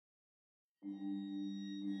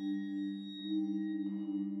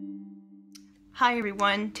Hi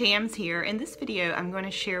everyone, Tam's here. In this video I'm going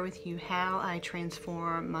to share with you how I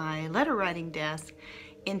transform my letter writing desk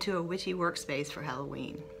into a witchy workspace for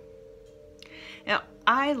Halloween. Now,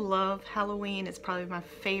 I love Halloween. It's probably my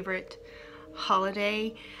favorite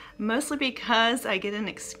holiday, mostly because I get an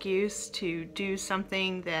excuse to do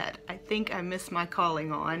something that I think I miss my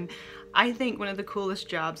calling on. I think one of the coolest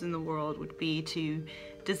jobs in the world would be to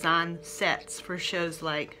design sets for shows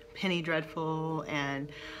like Penny Dreadful and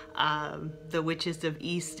The Witches of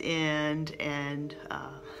East End and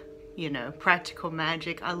Practical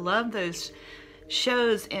Magic. I love those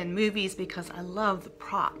shows and movies because I love the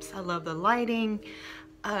props. I love the lighting.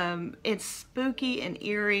 It's spooky and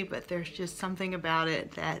eerie, but there's just something about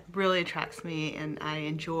it that really attracts me, and I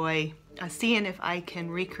enjoy seeing if I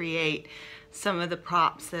can recreate some of the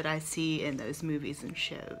props that I see in those movies and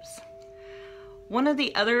shows. One of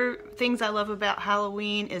the other things I love about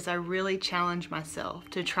Halloween is I really challenge myself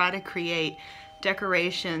to try to create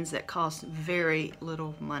decorations that cost very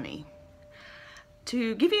little money.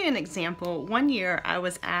 To give you an example, one year I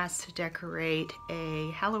was asked to decorate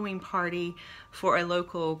a Halloween party for a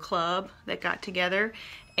local club that got together,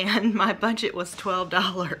 and my budget was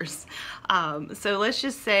 $12. So let's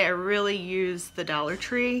just say I really used the Dollar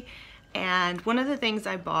Tree. And one of the things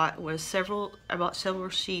I bought was several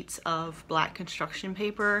sheets of black construction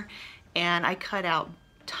paper, and I cut out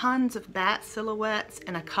tons of bat silhouettes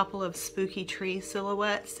and a couple of spooky tree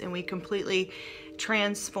silhouettes, and we completely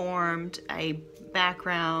transformed a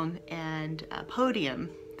background and a podium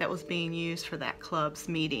that was being used for that club's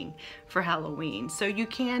meeting for Halloween. So you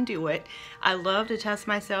can do it. I love to test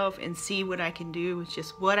myself and see what I can do with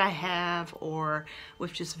just what I have or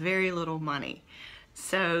with just very little money.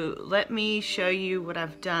 So let me show you what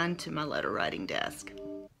I've done to my letter writing desk.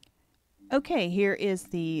 Okay, here is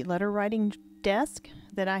the letter writing desk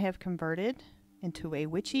that I have converted into a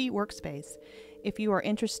witchy workspace. If you are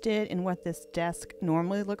interested in what this desk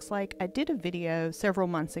normally looks like, I did a video several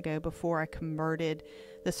months ago before I converted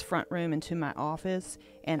this front room into my office,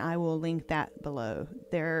 and I will link that below.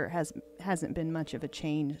 There hasn't been much of a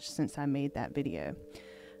change since I made that video.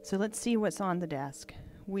 So let's see what's on the desk.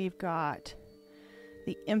 We've got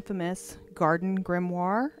the infamous garden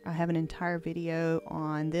grimoire. I have an entire video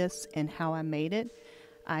on this and how I made it.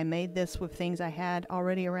 I made this with things I had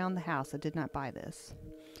already around the house. I did not buy this.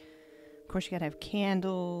 Of course, you gotta have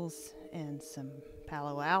candles and some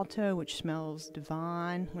Palo Alto, which smells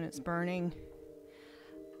divine when it's burning.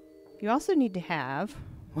 You also need to have,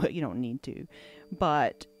 well, you don't need to,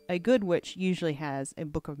 but a good witch usually has a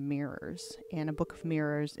book of mirrors, and a book of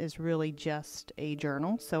mirrors is really just a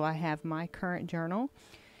journal. So I have my current journal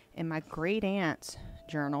and my great aunt's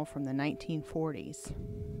journal from the 1940s.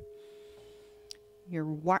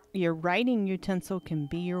 Your writing utensil can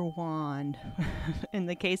be your wand. In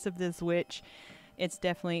the case of this witch, it's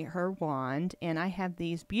definitely her wand. And I have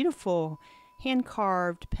these beautiful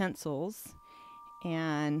hand-carved pencils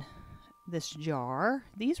and this jar.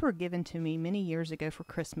 These were given to me many years ago for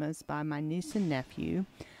Christmas by my niece and nephew.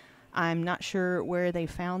 I'm not sure where they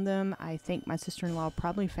found them. I think my sister-in-law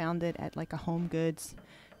probably found it at like a home goods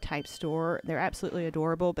type store. They're absolutely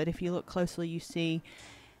adorable, but if you look closely, you see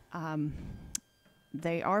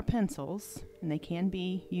they are pencils, and they can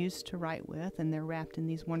be used to write with, and they're wrapped in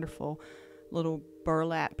these wonderful little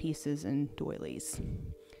burlap pieces and doilies.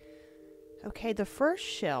 Okay, the first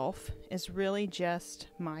shelf is really just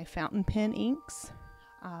my fountain pen inks.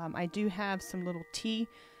 I do have some little tea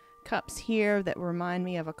cups here that remind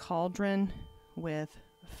me of a cauldron with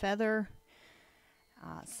a feather,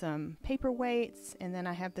 some paperweights, and then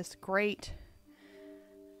I have this great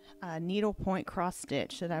needlepoint cross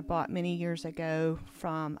stitch that I bought many years ago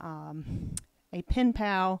from a pen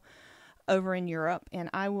pal over in Europe, and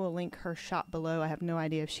I will link her shop below. I have no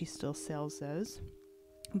idea if she still sells those,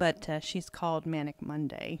 but she's called Manic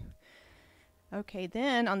Monday. Okay,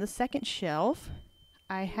 then on the second shelf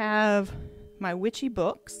I have my witchy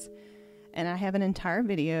books, and I have an entire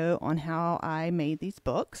video on how I made these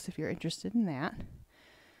books if you're interested in that.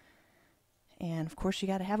 And of course you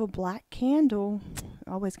got to have a black candle.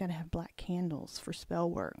 Always got to have black candles for spell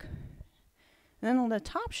work. And then on the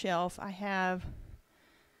top shelf I have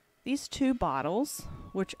these two bottles,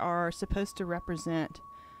 which are supposed to represent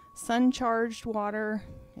sun-charged water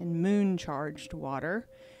and moon-charged water.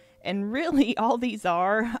 And really all these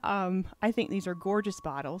are, I think these are gorgeous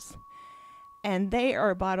bottles. And they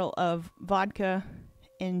are a bottle of vodka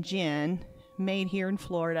and gin made here in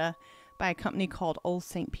Florida by a company called Old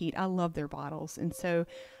St. Pete. I love their bottles. And so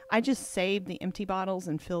I just saved the empty bottles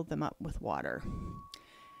and filled them up with water.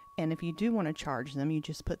 And if you do want to charge them, you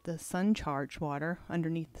just put the sun charged water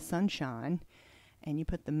underneath the sunshine, and you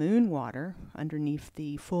put the moon water underneath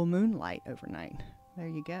the full moonlight overnight. There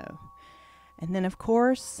you go. And then of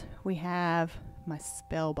course we have my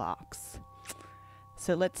spell box.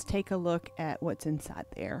 So let's take a look at what's inside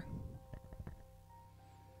there.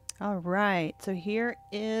 All right, so here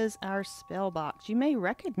is our spell box. You may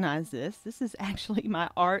recognize this. This is actually my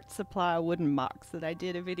art supply wooden box that I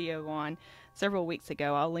did a video on several weeks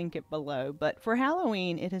ago. I'll link it below. But for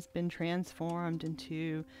Halloween, it has been transformed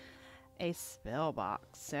into a spell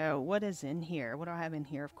box. So what is in here? What do I have in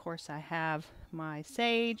here? Of course, I have my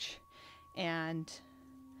sage and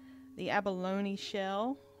the abalone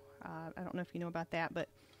shell. I don't know if you know about that, but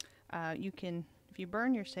you can, if you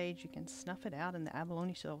burn your sage, you can snuff it out in the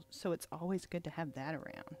abalone shell, so it's always good to have that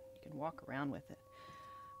around. You can walk around with it.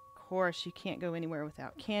 Of course, you can't go anywhere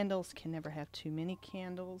without candles. Can never have too many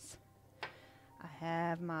candles. I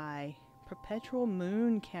have my perpetual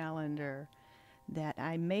moon calendar that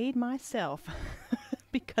I made myself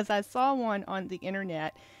because I saw one on the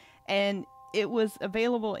internet and it was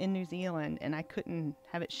available in New Zealand and I couldn't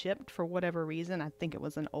have it shipped for whatever reason. I think it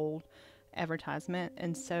was an old advertisement,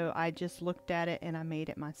 and so I just looked at it and I made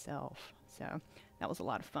it myself. So that was a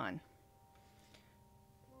lot of fun.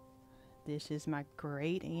 This is my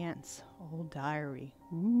great aunt's old diary.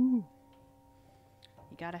 Ooh.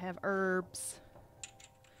 You gotta have herbs.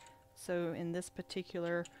 So in this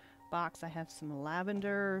particular box I have some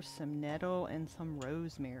lavender, some nettle, and some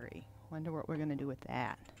rosemary. Wonder what we're gonna do with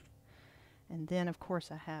that. And then of course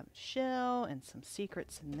I have shell and some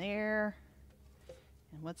secrets in there.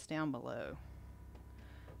 And what's down below?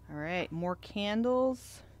 All right, more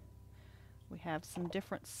candles. We have some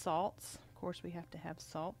different salts. Of course, we have to have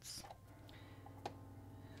salts.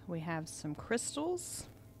 We have some crystals.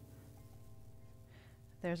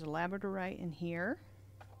 There's a labradorite in here.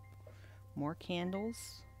 More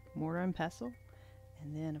candles, mortar and pestle.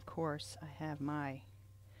 And then, of course, I have my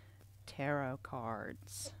tarot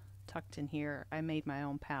cards tucked in here. I made my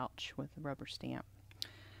own pouch with a rubber stamp.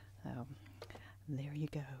 There you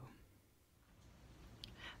go.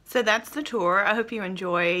 So that's the tour. I hope you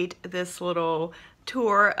enjoyed this little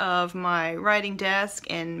tour of my writing desk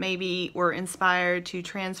and maybe were inspired to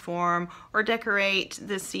transform or decorate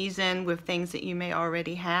this season with things that you may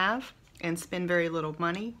already have and spend very little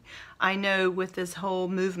money. I know with this whole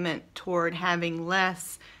movement toward having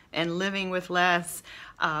less and living with less,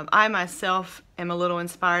 I myself am a little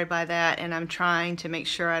inspired by that, and I'm trying to make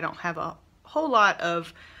sure I don't have a whole lot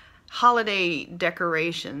of holiday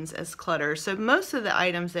decorations as clutter. So most of the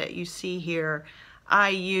items that you see here I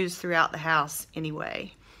use throughout the house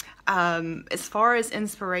anyway. As far as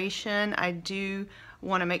inspiration, I do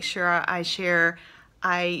want to make sure I share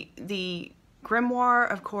the grimoire,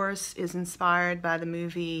 of course, is inspired by the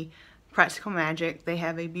movie Practical Magic. They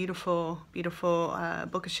have a beautiful, beautiful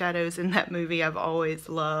Book of Shadows in that movie. I've always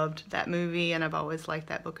loved that movie and I've always liked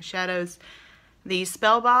that Book of Shadows. The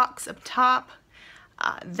spell box up top,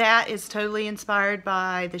 that is totally inspired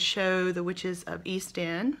by the show The Witches of East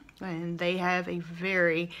End, and they have a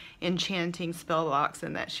very enchanting spell box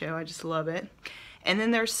in that show. I just love it. And then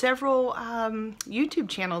there's several YouTube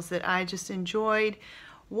channels that I just enjoyed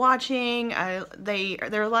watching. There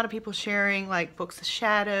are a lot of people sharing like Books of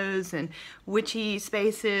Shadows and Witchy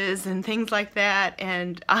Spaces and things like that,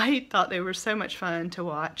 and I thought they were so much fun to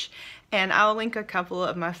watch. And I'll link a couple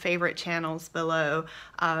of my favorite channels below,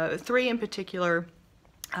 3 in particular.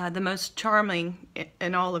 The most charming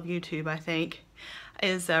in all of YouTube, I think,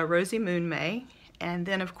 is Rosie Moon May. And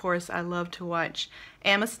then, of course, I love to watch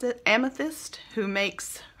Amethyst, who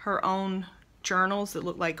makes her own journals that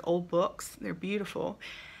look like old books. They're beautiful.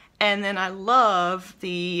 And then I love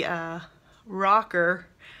the rocker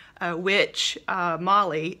witch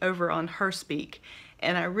Molly over on Her Speak.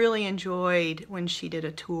 And I really enjoyed when she did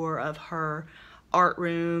a tour of her art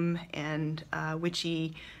room and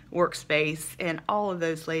Witchy Workspace, and all of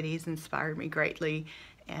those ladies inspired me greatly,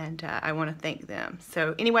 and I want to thank them.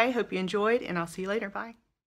 So anyway, hope you enjoyed, and I'll see you later. Bye.